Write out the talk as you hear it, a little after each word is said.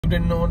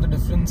didn't know the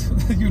difference.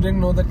 You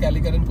didn't know that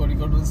Calicut and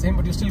Kozhikode was the same,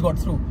 but you still got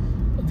through.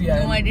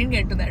 No, I didn't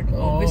get to that.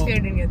 Obviously, I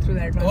didn't get through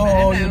that one.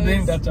 Oh, you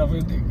didn't touch up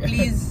it.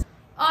 Please.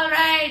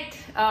 Alright,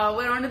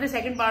 we're on to the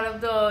second part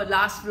of the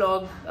last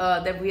vlog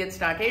that we had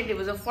started. It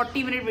was a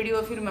 40-minute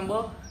video if you remember.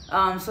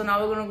 So now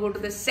we're going to go to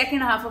the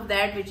second half of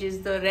that, which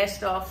is the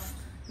rest of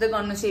the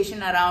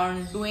conversation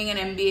around doing an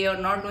MBA or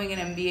not doing an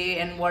MBA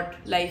and what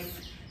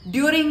life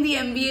during the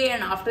MBA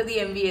and after the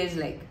MBA is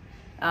like.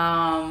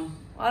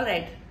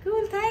 Alright,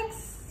 cool, thanks.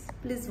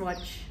 Please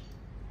watch.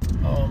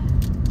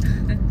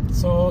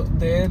 So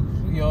there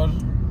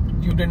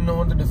you didn't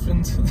know the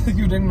difference.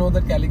 You didn't know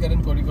that Calicut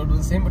and Kozhikode was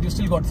the same, but you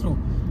still got through.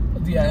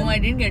 No, I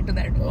didn't get to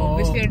that.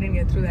 Obviously, I didn't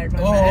get through that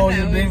one. Oh,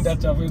 you didn't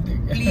touch up it.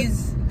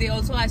 Please. They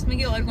also asked me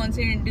कि और कौन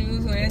से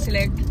interviews हुए हैं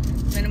select.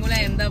 मैंने बोला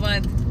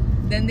Ahmedabad.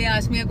 Then they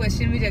asked me a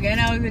question which again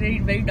I was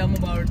very dumb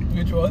about.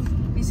 Which was?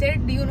 He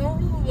said, "Do you know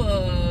who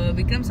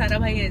Vikram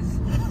Sarabhai is?"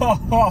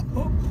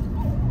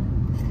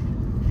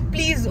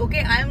 Please,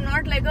 okay, I am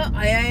not like a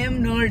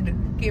IIM nerd.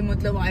 Okay,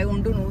 मतलब I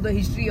want to know the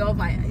history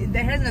of IIM.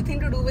 That has nothing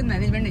to do with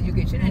management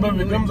education. But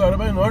Vikram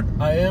Sarabhai is not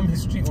IIM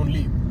history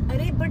only.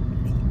 Arey, but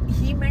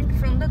he meant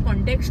from the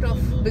context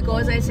of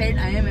because I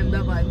said I am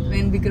Ahmedabad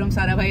when Vikram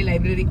Sarabhai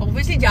library.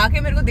 Obviously,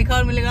 जाके मेरे को दिखा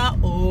और मिलेगा.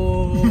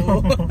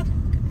 Oh.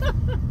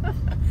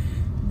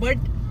 But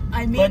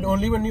I mean. But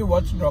only when you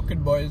watched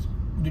Rocket Boys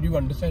did you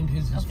understand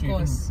his history. Of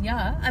course,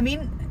 yeah. I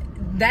mean,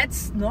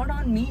 that's not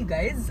on me,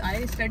 guys.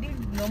 I studied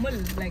normal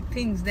like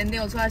things. Then they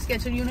also asked,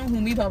 actually, you know,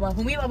 Homi Bhabha.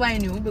 Homi Bhabha I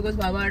knew because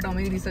Bhabha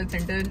Atomic Research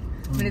Center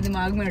मेरे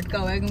दिमाग में अटका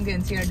हुआ है क्योंकि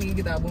NCERT की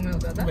किताबों में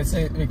होता था.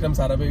 वैसे विक्रम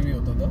साराभाई भी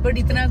होता था. But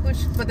इतना कुछ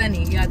पता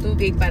नहीं. या तो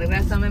एक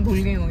पैराग्राफ था, मैं भूल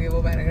गई होंगे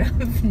वो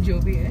पैराग्राफ जो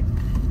भी है.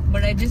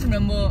 But I just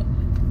remember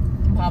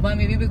Bhabha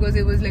maybe because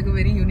it was like a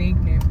very unique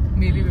name.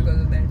 Maybe because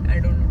of that. I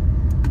don't know.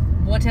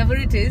 Whatever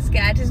it is,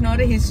 CAT is not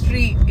a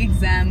history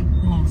exam,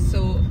 so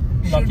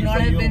should Lucky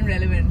not have been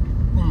relevant.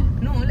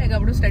 No, like I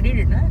would have studied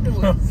it, na? The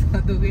words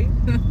the way.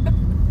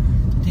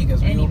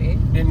 Anyway,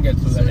 you didn't get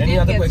through that. Any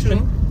other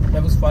question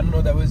that was fun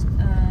or that was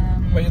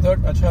where you thought,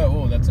 अच्छा,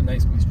 oh, that's a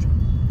nice question.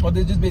 Or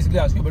they just basically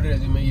ask you about your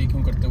resume, ये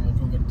क्यों करते हो, वो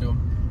क्यों करते हो?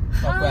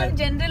 हाँ,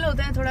 general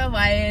होता है थोड़ा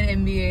why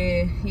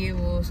MBA ये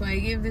वो. So I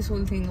gave this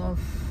whole thing of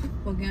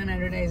working on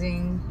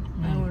advertising.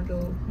 I want to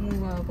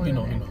move up. We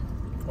know.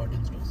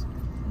 Audience knows.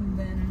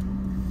 Then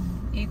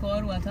एक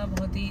और हुआ था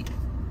बहुत ही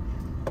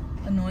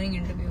annoying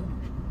interview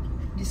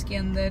जिसके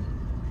अंदर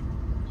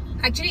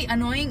actually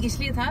annoying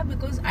इसलिए था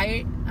because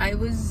I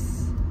was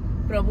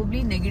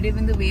probably negative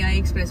in the way I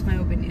expressed my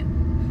opinion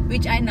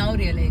which I now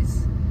realize.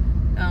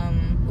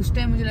 उस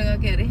टाइम मुझे लगा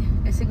कि अरे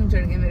ऐसे क्यों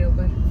चढ़ गए मेरे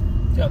ऊपर.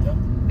 क्या था?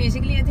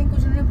 Basically I think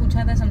कुछ उन्होंने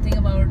पूछा था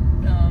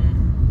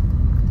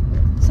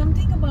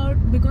something about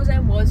because I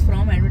was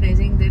from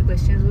advertising, their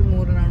questions were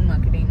more around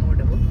marketing or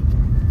whatever.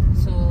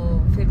 So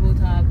फिर वो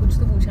था कुछ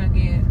तो पूछा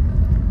कि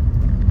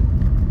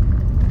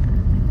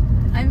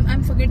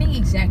I'm forgetting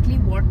exactly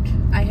what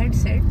I had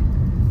said,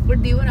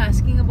 but they were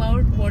asking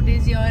about what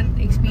is your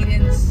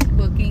experience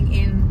working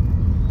in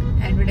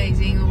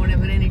advertising or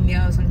whatever in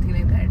India or something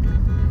like that.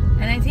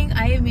 And I think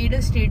I made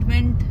a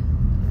statement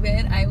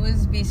where I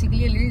was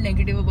basically a little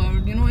negative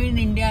about, you know, in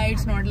India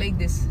it's not like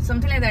this.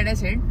 Something like that I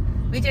said,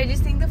 which I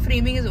just think the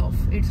framing is off.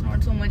 It's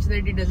not so much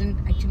that it doesn't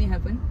actually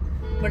happen,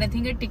 but I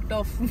think I ticked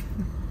off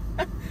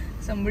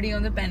somebody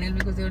on the panel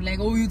because they were like,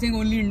 oh, you think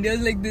only India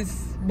is like this?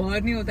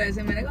 बाहर नहीं होता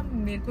ऐसे. मैंने कहा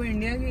मेरे को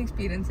India की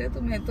experience है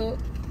तो मैं तो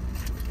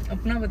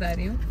अपना बता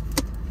रही हूँ.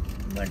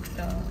 But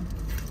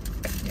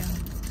yeah,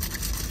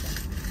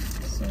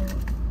 so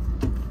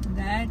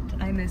that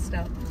I messed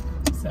up.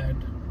 Sad.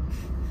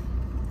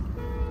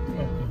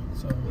 Okay,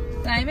 so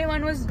the IIM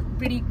one was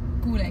pretty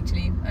cool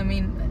actually. I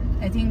mean,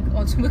 I think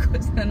also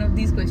because none of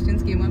these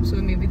questions came up, so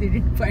maybe they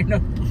didn't find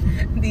out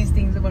these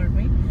things about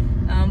me.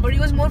 But it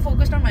was more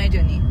focused on my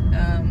journey.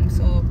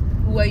 So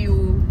who are you?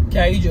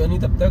 क्या ही journey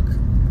तब तक?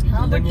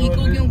 हाँ, but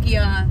eco क्यों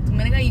किया? तो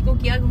मैंने कहा eco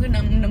किया क्योंकि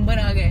नंबर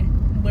आ गए.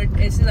 बट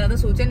ऐसे ज़्यादा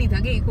सोचा नहीं था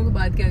कि इको के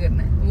बाद क्या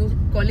करना है.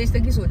 वो कॉलेज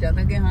तक ही सोचा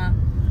था कि हाँ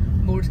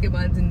बोर्ड्स के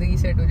बाद जिंदगी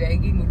सेट हो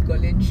जाएगी, गुड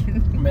कॉलेज.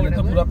 मैंने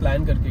तो पूरा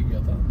प्लान करके किया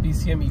था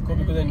PCM eco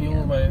because I knew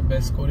my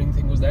best scoring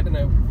thing was that and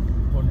I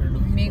wanted to do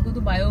it. मेरे को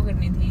तो बायो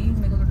करनी थी,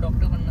 मेरे को तो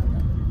डॉक्टर बनना था.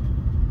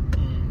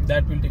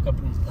 That will take up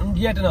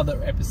yet another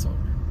episode.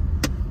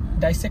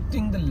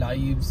 Dissecting the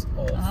lives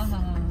of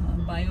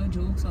bio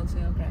jokes also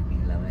are cracking.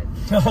 Love it.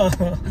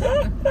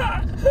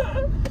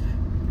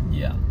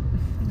 Yeah.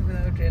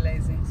 Without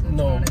realizing. So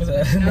no.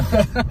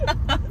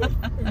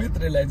 With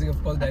realizing, of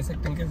course,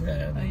 dissecting कैसे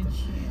आया.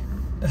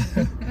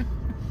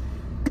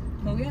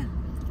 हो गया?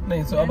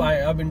 नहीं, so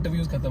अब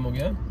interviews खत्म हो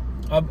गया.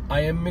 अब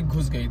IIM में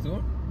घुस गई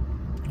तो.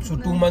 So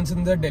 2 months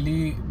in the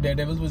Delhi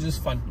Daredevils was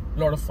just fun. A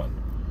lot of fun.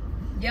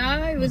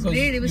 Yeah, it was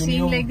great. It was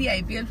seeing like the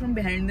IPL from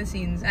behind the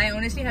scenes. I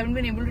honestly haven't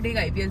been able to take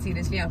IPL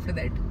seriously after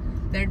that.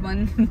 That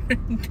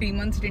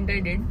 3-month stint I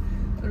did.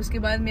 और उसके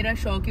बाद मेरा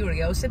शौक ही उड़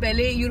गया. उससे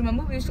पहले you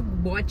remember we used to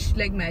watch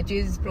like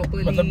matches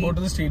properly. मतलब go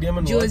to the stadium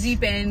and jersey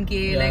पहन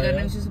के like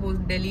Arnav used to support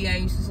Delhi, I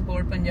used to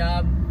support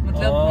Punjab.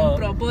 मतलब हम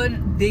proper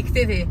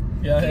देखते थे.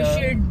 कि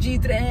shit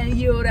जीत रहे हैं,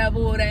 ये हो रहा है,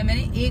 वो हो रहा है.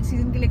 मैंने एक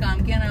सीजन के लिए काम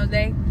किया ना, I was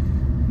like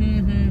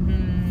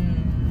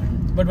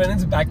But when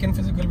it's back in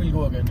physical, we'll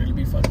go again. It'll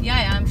be fun.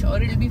 Yeah, I'm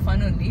sure it'll be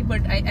fun only.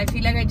 But I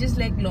feel like I just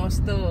like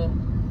lost the.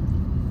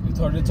 You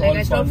thought it's like all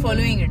I stopped fun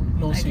following it.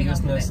 No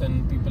seriousness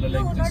and people are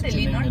like no, just not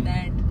really, not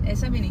that.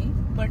 ऐसा भी नहीं.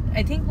 But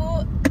I think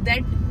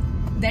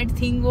that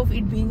thing of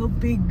it being a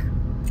big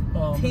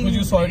thing. Because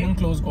you saw it in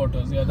close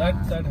quarters. Yeah, that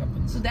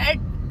happens. So that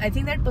I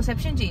think that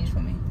perception changed for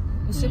me.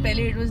 उससे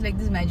पहले it was like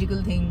this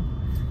magical thing.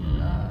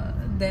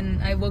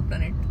 Then I worked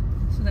on it.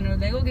 So then I was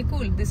like, okay,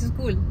 cool. This is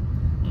cool.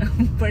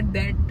 But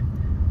that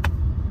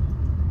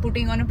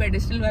putting on a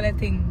pedestal wala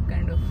thing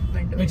kind of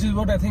went away. Which is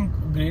what I think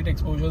great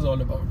exposure is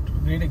all about.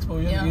 Great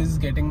exposure is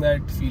getting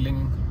that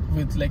feeling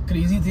with like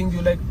crazy things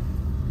you like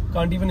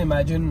can't even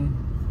imagine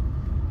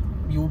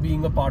you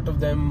being a part of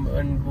them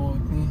and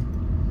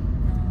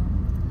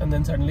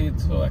then suddenly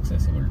it's so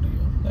accessible to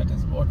you. That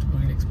is what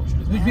great exposure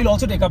is. Which we'll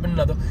also take up in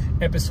another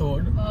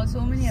episode.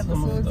 So many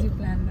episodes you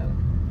planned out.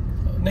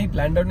 नहीं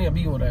planned out नहीं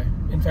अभी हो रहा है.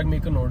 In fact,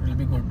 make a note. It'll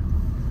be good.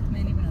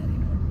 मैं नहीं बना रही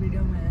note.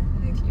 Video में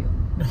देख लियो.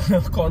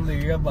 कौन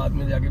देखेगा बाद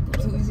में जाके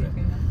पूरा. तू ही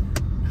देखेगा.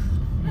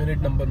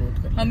 मिनट नंबर नोट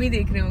कर. हम ही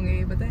देख रहे होंगे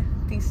ये पता है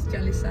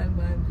 30-40 साल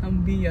बाद हम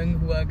भी यंग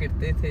हुआ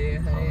करते थे.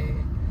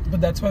 But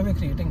that's why we're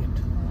creating it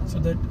so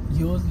that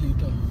years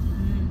later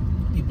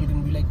people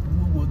can be like,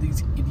 who were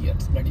these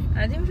idiots? Bloody.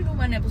 I think we should do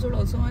one episode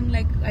also on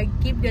like I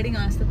keep getting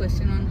asked the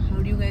question on how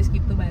do you guys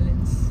keep the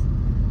balance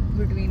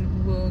between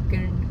work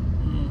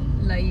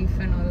and life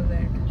and all of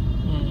that.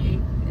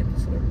 एक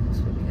episode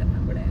उसको भी करना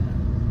पड़ेगा.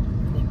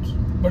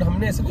 But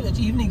हमने ऐसा कुछ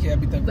achieve नहीं किया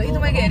अभी तक. वही तो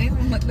मैं कह रही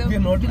हूँ मतलब. We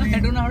are not really... I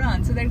don't know how to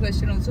answer that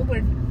question also,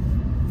 but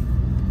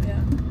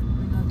yeah,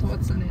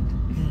 thoughts on it.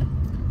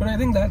 But I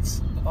think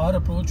that's our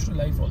approach to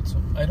life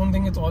also. I don't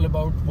think it's all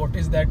about what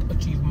is that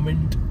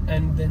achievement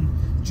and then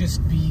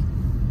just be.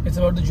 It's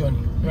about the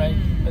journey, right?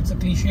 It's a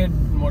cliche,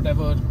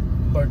 whatever,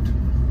 but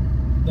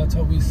that's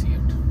how we see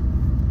it.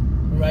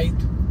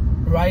 Right?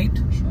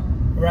 Sure.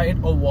 Right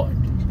or what?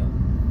 Sure.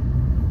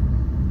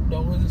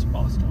 Dog was just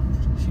passed out.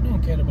 She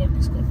don't care about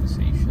these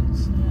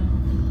conversations. Yeah.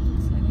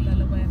 It's like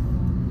lullaby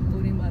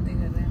boring बातें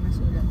कर रहे हैं मैं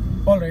सो जाती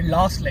हूँ. Alright,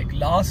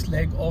 last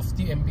leg of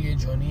the MBA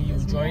journey. You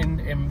joined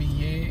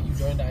MBA, you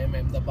joined IIM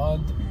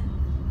Ahmedabad,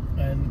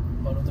 and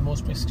one of the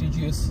most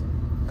prestigious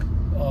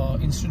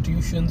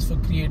institutions for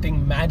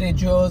creating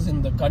managers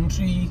in the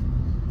country.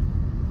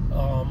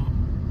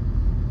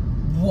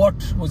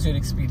 What was your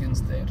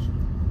experience there?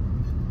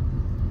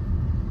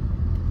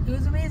 It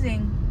was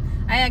amazing.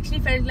 I actually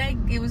felt like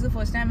it was the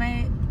first time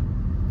I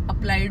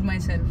applied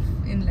myself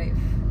in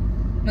life.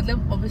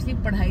 मतलब obviously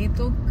पढ़ाई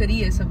तो करी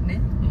है सबने,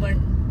 but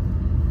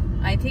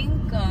I think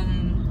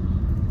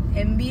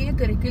MBA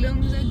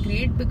curriculums are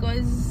great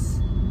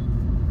because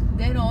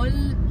they're all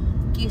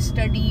case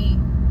study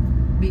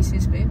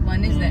basis पे.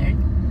 One is that.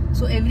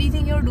 So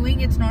everything you're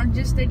doing, it's not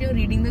just that you're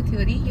reading the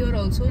theory, you're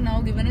also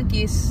now given a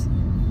case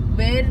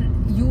where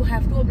you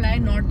have to apply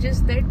not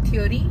just that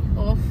theory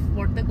of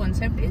what the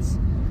concept is,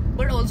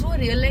 but also a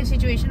real life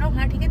situation of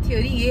हाँ ठीक है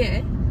theory ये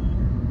है,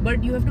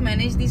 but you have to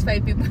manage these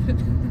 5 people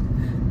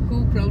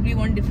who probably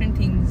want different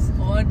things,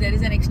 or there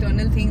is an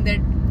external thing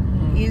that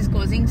is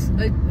causing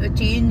a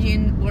change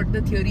in what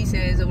the theory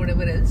says or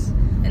whatever else,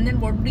 and then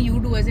what do you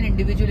do as an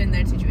individual in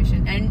that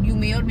situation? And you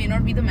may or may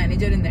not be the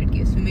manager in that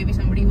case. You may be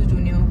somebody who's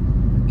junior,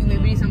 you may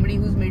be somebody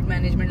who's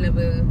mid-management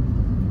level,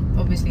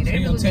 obviously,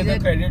 right? So you'd say the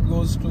credit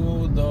goes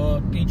to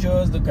the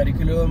teachers, the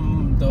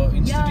curriculum, the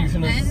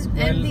institution as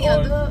well, and the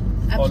other,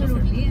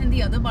 absolutely, and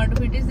the other part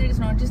of it is that it's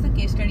not just the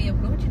case study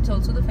approach, it's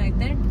also the fact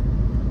that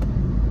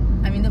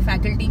I mean the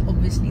faculty,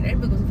 obviously, right?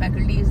 Because the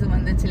faculty is the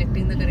one that's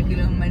selecting the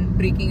curriculum and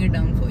breaking it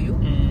down for you.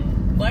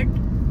 But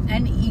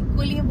an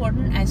equally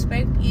important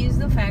aspect is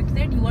the fact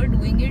that you are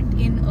doing it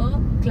in a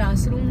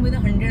classroom with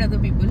 100 other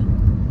people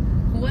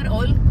who are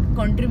all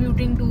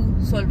contributing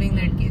to solving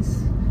that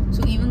case.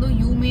 So even though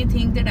you may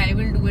think that I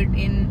will do it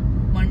in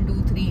 1,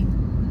 2, 3,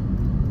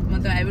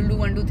 I will do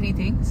 1, 2, 3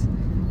 things,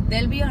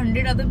 there'll be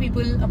 100 other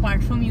people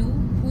apart from you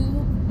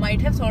who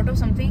might have thought of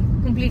something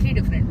completely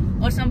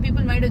different, or some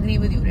people might agree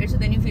with you, right? So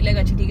then you feel like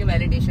acha theek hai,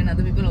 validation,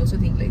 other people also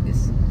think like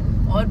this,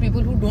 or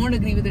people who don't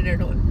agree with it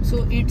at all.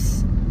 So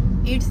it's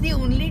the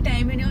only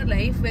time in your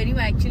life where you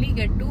actually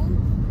get to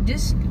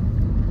just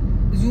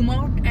zoom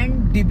out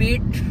and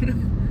debate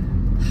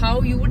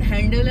how you would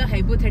handle a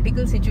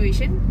hypothetical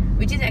situation,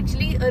 which is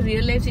actually a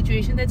real life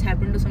situation that's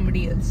happened to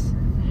somebody else.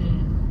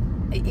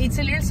 It's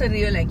a little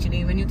surreal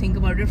actually when you think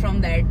about it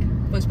from that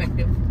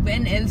perspective.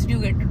 When else do you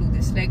get to do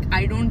this? Like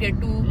I don't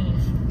get to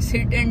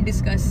sit and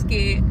discuss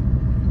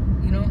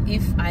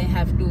if I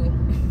have to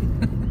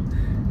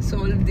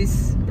solve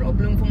this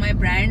problem for my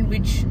brand,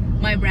 which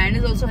my brand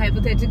is also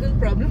hypothetical,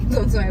 problem is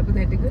also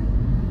hypothetical,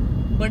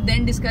 but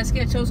then discuss के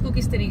अच्छा उसको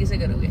किस तरीके से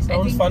करोगे.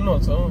 Sounds fun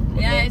also.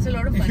 Yeah, it's a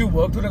lot of fun. If you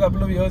worked for a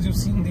couple of years, you've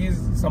seen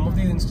some of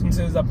these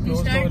instances up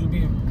close, so it'll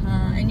be.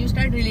 And you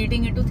start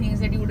relating it to things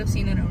that you would have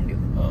seen around you.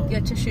 कि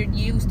अच्छा shit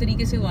ये उस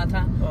तरीके से हुआ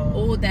था.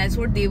 Oh, that's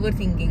what they were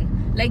thinking.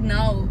 Like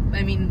now,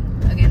 I mean,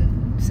 again,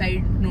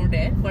 side note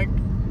है, but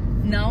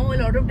now a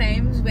lot of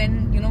times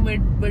when, you know,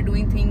 we're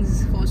doing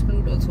things, first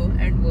flute also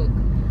at work,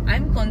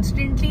 I'm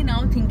constantly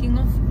now thinking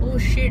of, oh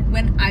shit,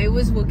 when I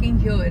was working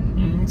here,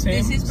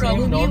 this is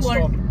probably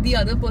what the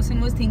other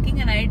person was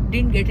thinking and I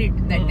didn't get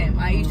it that time.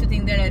 I used to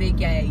think that, arey,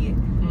 kya hai ye?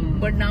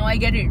 But now I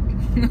get it.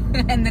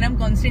 And then I'm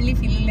constantly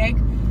feeling like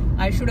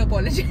I should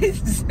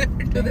apologize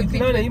to the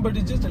people. Nahi, but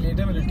it's just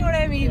relatability. You know what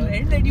I mean,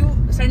 right? That you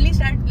suddenly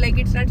start, like,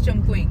 it starts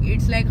champuing.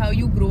 It's like how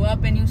you grow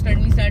up and you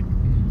suddenly start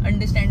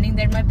understanding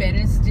that my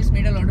parents just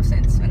made a lot of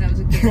sense when I was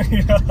a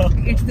kid.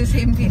 It's the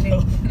same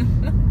feeling.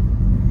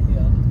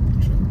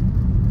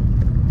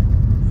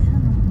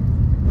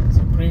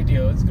 Great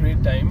years,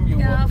 great time. You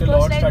worked a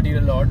lot, studied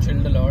a lot,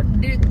 chilled a lot.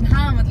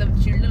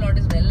 Chilled a lot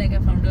as well. Like I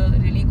found a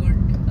really good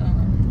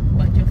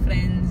bunch of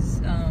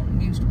friends.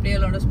 We used to play a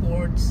lot of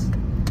sports.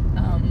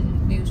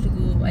 We used to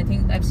go. I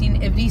think I've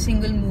seen every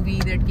single movie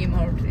that came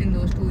out in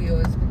those 2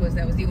 years because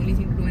that was the only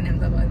thing to do in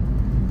Ahmedabad.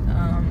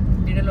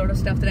 Did a lot of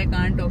stuff that I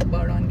can't talk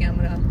about on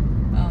camera.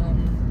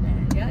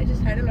 And yeah, I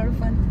just had a lot of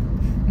fun.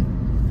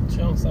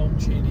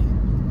 Sound shady.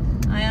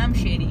 I am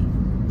shady.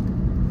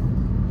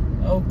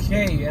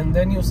 Okay, and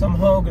then you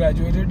somehow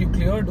graduated. You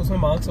cleared. उसमें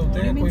marks होते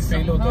हैं, कोई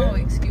fail होता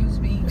है. Excuse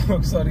me.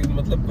 Sorry,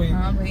 मतलब कोई.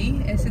 हाँ भाई,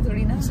 ऐसे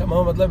थोड़ी ना.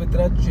 Somehow मतलब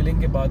इतना chilling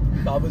के बाद,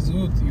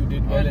 बावजूद you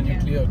did well and you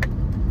cleared.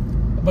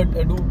 But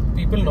do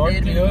people not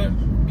clear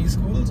these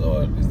schools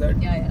or is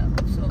that? Yeah.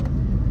 So,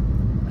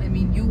 I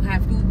mean, you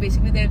have to.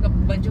 Basically, there are a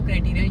bunch of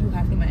criteria you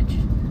have to match.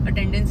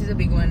 Attendance is a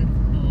big one.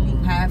 You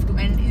have to,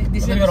 and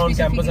this is. You're on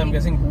campus. I'm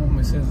guessing who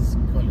misses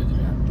college?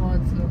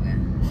 बहुत लोग हैं.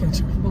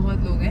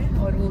 बहुत लोग हैं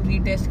और वो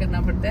retest करना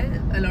पड़ता है.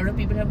 A lot of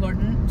people have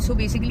gotten. So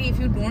basically, if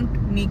you don't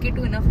make it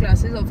to enough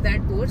classes of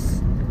that course,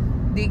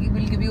 they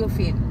will give you a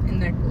fail in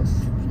that course.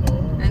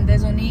 And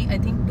there's only, I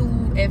think, 2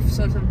 Fs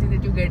or something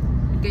that you can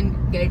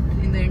get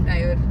in the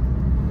entire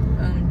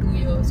 2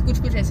 years.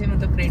 कुछ ऐसे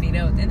मतलब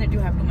criteria होते हैं that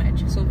you have to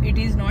match. So it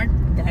is not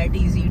that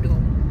easy to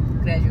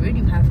graduate.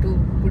 You have to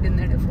put in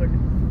that effort.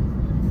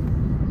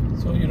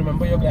 So you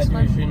remember your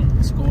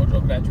graduation score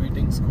or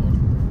graduating score?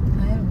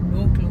 I have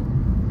no clue.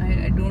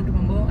 I don't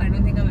remember. I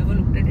don't think I've ever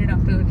looked at it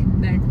after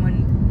that one.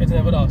 It's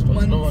never asked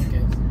us. No one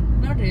cares.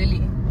 Not really,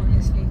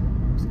 honestly.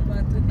 उसके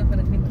बाद तो इतना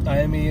फर्क नहीं पड़ता.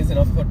 IIM A is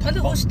enough for.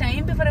 मतलब उस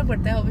time पे फर्क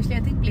पड़ता है. Obviously,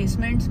 I think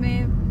placements में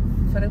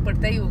फर्क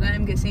पड़ता ही होगा.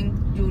 I'm guessing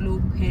जो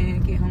लोग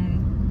हैं कि हम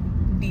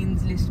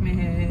dean's list में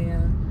हैं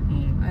या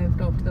I've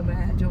topped the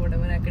batch or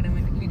whatever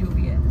academically जो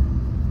भी है.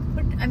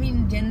 But I mean,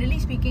 generally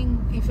speaking,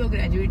 if you're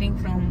graduating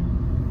from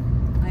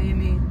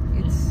IIM A,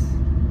 it's.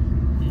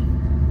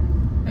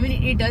 I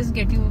mean, it does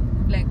get you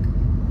like.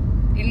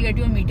 It'll get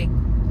you a meeting.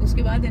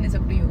 उसके बाद then it's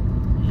up to you.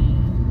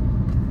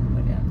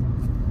 But yeah.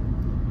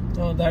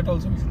 So that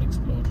also we should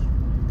explore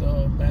the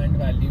band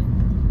value.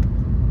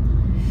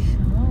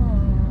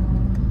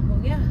 हो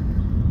गया.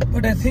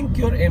 But I think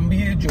your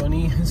MBA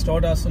journey has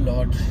taught us a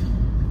lot.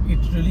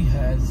 It really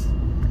has,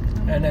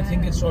 and I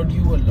think it's taught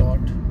you a lot.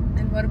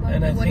 And what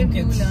about what have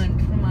you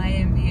learned from my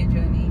MBA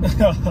journey?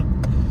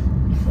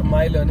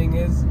 My learning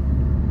is.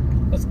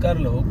 बस कर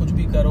लो, कुछ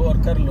भी करो और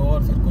कर लो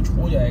और फिर कुछ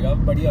हो जाएगा,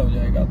 बढ़िया हो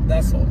जाएगा.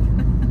 That's all.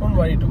 Don't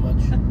worry too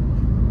much.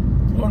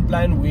 Don't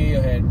plan way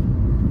ahead.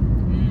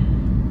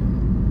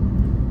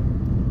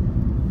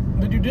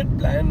 But you did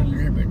plan a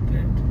little bit,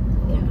 right?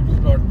 Or did you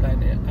not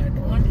plan it at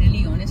all? Not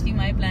really. Honestly,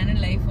 my plan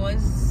in life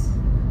was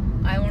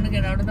I want to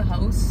get out of the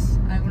house.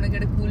 I want to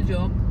get a cool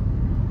job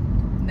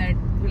that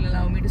will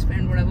allow me to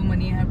spend whatever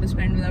money I have to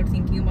spend without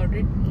thinking about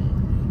it.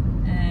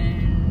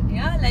 And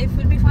yeah, life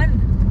will be fun.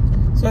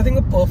 So I think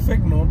a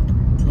perfect note to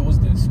close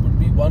this would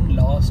be one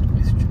last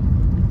question.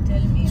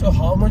 Tell me. So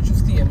how much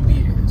is the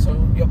MBA? So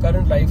your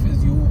current life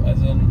is you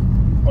as an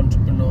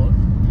entrepreneur,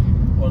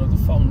 one of the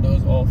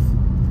founders of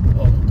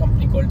a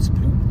company called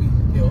Sploot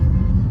here.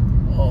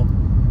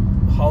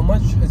 How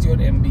much has your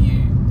MBA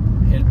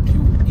helped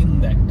you in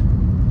that?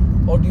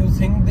 Or do you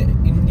think the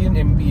Indian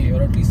MBA,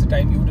 or at least the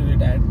time you did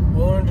it at,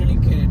 weren't really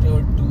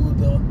catered to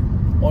the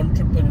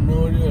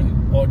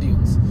entrepreneurial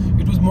audience?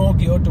 It was more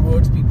geared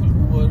towards people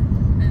who were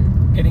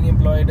getting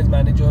employed as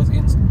managers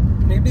in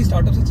maybe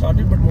startups it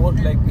started, but more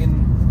like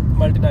in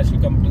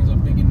multinational companies or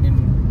big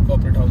Indian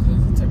corporate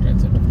houses, etc.,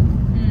 etc.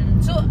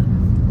 So,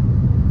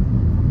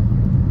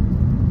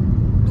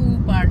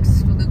 2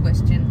 parts to the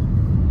question.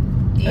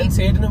 And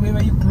say it in a way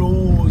where you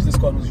close this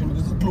conversation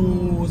because it's a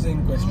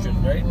closing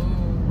question, right?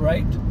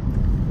 Right?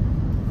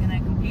 Can I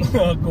complete?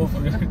 Go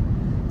for it.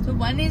 So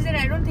one is that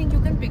I don't think you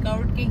can pick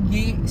out कि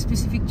ये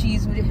specific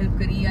चीज़ मुझे help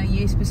करी या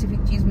ये specific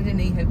चीज़ मुझे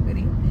नहीं help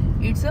करी.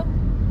 It's a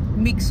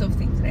mix of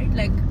things, right?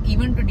 Like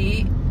even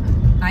today,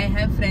 I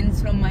have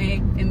friends from my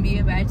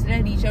MBA batch that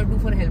I reach out to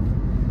for help.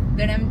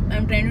 That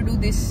I'm trying to do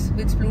this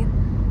with Sploot.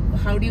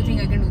 How do you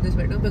think I can do this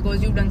better?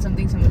 Because you've done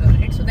something similar,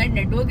 right? So that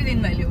network is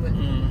invaluable.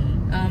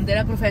 There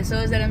are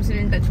professors that I'm still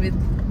in touch with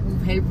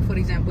who've helped, for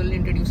example,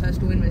 introduce us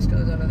to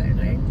investors, all of that,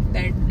 right?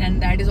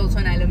 That is also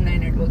an alumni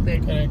network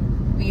that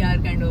we are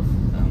kind of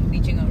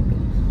reaching out to.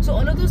 So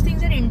all of those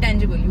things are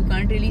intangible. You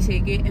can't really say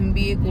कि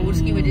MBA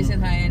course की वजह से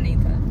था या नहीं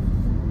था.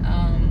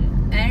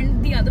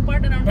 And the other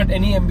part around. But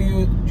any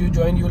MBA you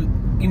join, you'll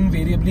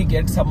invariably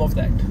get some of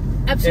that.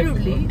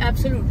 Absolutely.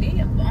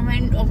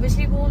 And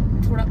obviously वो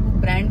थोड़ा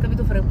brand का भी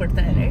तो फर्क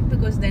पड़ता है, right?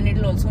 Because then it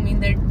will also mean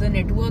that the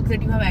network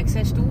that you have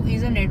access to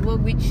is a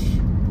network which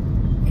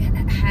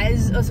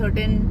has a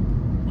certain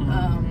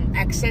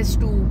access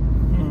to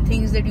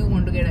things that you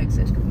want to get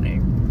access to,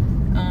 right?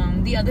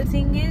 The other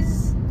thing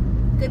is,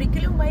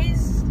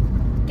 curriculum-wise,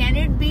 can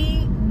it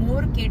be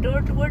more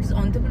catered towards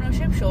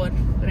entrepreneurship? Sure,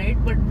 right?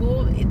 But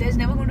there's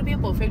never going to be a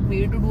perfect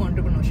way to do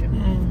entrepreneurship.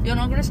 You're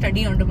not going to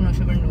study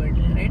entrepreneurship and do it,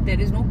 right? There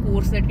is no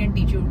course that can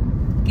teach you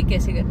कि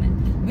कैसे करना है.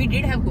 We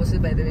did have courses,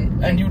 by the way.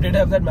 And you did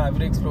have that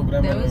Mavericks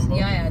program.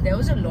 There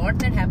was a lot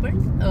that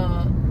happened.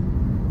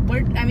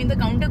 But I mean, the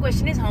counter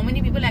question is, how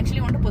many people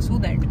actually want to pursue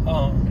that?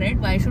 Right?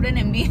 Why should an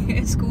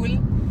MBA school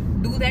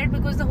do that?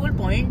 Because the whole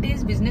point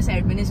is business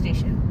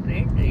administration,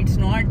 right? It's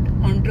not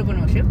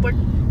entrepreneurship, but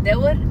there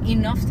were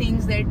enough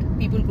things that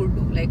people could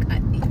do. Like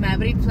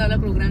Mavericks wala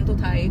program to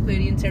tha ek, where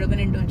instead of an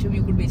internship,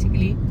 you could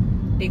basically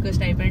take a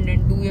stipend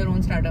and do your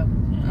own startup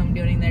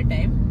during that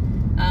time.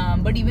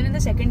 But even in the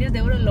second year,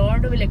 there were a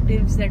lot of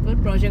electives that were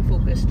project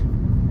focused.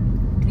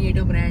 Create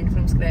a brand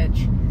from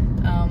scratch.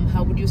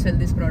 How would you sell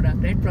this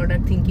product, right?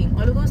 Product thinking.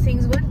 All of those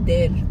things were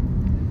there.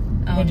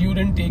 But you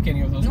didn't take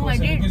any of those courses?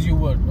 No, I did. Because you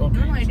were. Okay.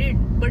 No, I did.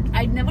 But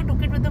I never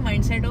took it with the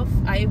mindset of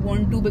I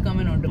want to become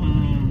an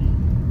entrepreneur.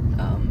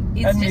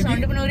 It's just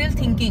entrepreneurial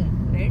thinking,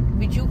 right?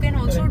 Which you can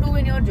also do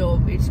in your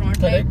job. It's not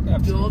like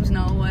jobs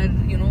now are,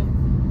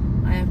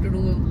 I have to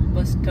do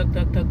bus thak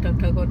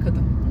or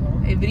khatam.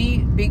 Every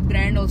big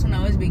brand also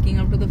now is waking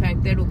up to the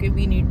fact that, okay,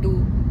 we need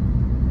to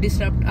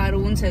disrupt our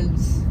own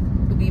selves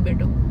to be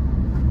better.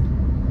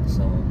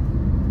 So,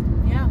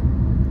 yeah.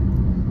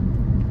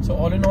 So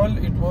all in all,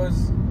 it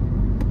was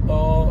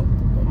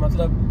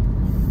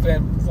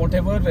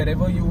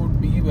wherever you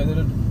would be,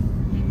 whether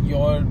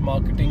your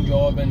marketing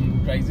job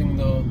and rising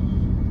the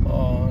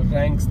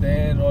ranks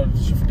there, or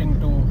shifting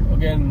to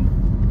again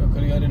a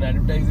career in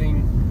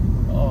advertising,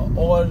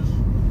 or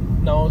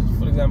now,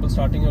 for example,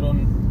 starting your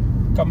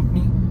own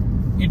company,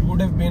 it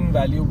would have been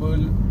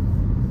valuable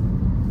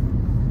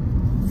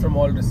from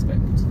all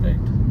respects, right?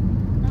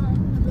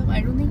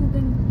 I don't think you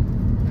can.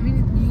 I mean,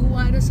 you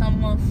are a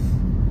sum of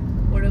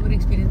whatever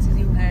experiences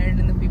you had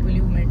and the people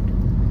you met,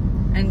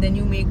 and then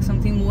you make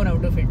something more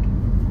out of it.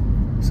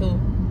 So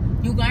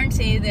you can't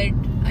say that.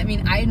 I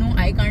mean, I know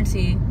I can't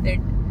say that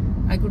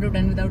I could have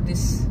done without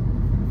this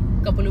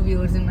couple of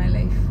years in my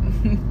life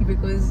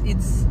because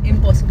it's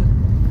impossible.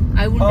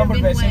 I wouldn't have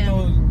been who I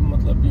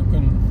am. You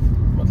can.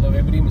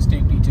 Every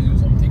mistake teaches you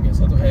something.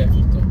 ऐसा तो है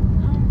फिर तो.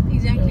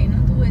 Exactly, ना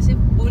तो ऐसे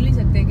बोल नहीं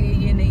सकते कि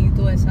ये नहीं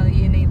तो ऐसा,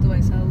 ये नहीं तो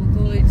ऐसा, वो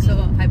तो it's a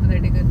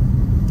hypothetical.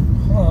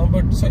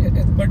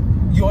 But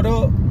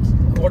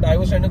what I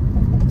was trying to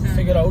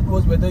figure out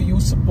was whether you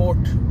support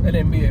an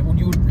MBA. Would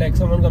you, like,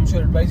 someone comes to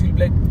your advice, you'll be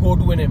like, go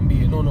do an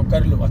MBA. No,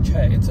 कर लो, अच्छा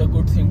है, it's a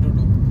good thing to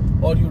do.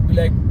 Or you'd be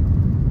like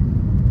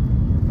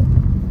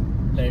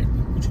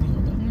कुछ नहीं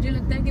होता. मुझे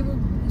लगता है कि वो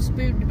उस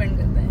पे डिपेंड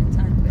करता है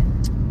इंसान पे.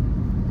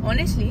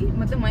 Honestly,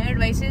 my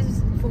advice is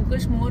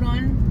focus more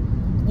on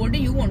what do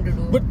you want to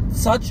do. But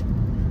such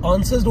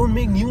answers don't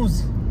make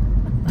news.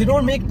 They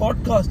don't make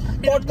podcasts.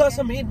 Podcasts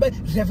are made by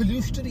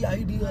revolutionary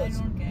ideas. I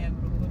don't care,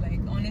 bro. Like,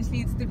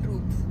 honestly, it's the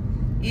truth.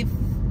 If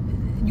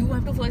you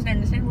have to first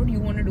understand what you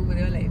want to do with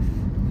your life.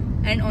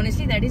 And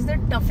honestly, that is the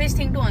toughest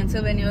thing to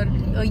answer when you're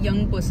a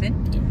young person.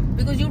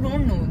 Because you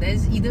don't know.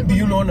 There's either... Do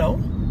you know now?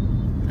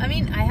 I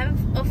mean, I have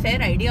a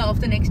fair idea of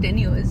the next 10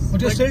 years.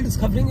 But you're still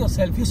discovering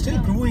yourself. You're still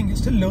growing. You're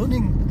still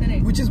learning.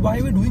 Correct. Which is why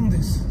we're doing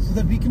this. So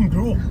that we can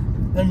grow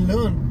and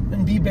learn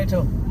and be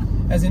better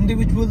as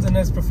individuals and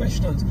as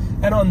professionals.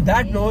 And on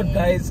that note,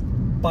 guys,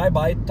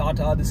 bye-bye,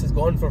 tata. This has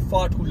gone for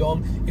far too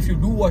long. If you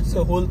do watch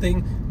the whole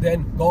thing,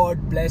 then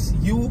God bless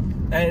you.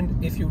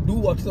 And if you do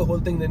watch the whole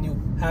thing, then you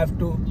have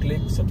to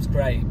click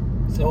subscribe.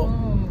 So,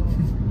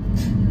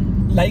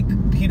 like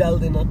bhi dal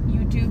dena.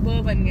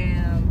 YouTuber ban gaye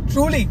aap.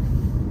 Truly.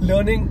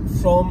 Learning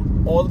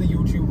from all the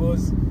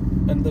YouTubers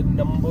and the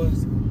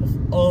numbers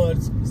of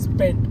hours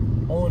spent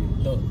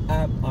on the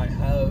app I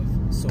have.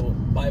 So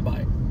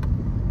bye-bye.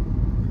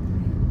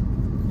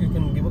 You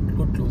can give a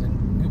good closing.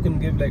 You can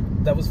give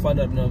that was fun,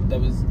 Arnav. That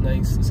was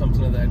nice.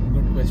 Something like that.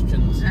 Good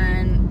questions.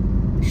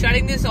 And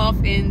shutting this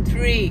off in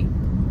 3,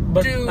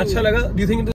 2. अच्छा लगा? Do you think it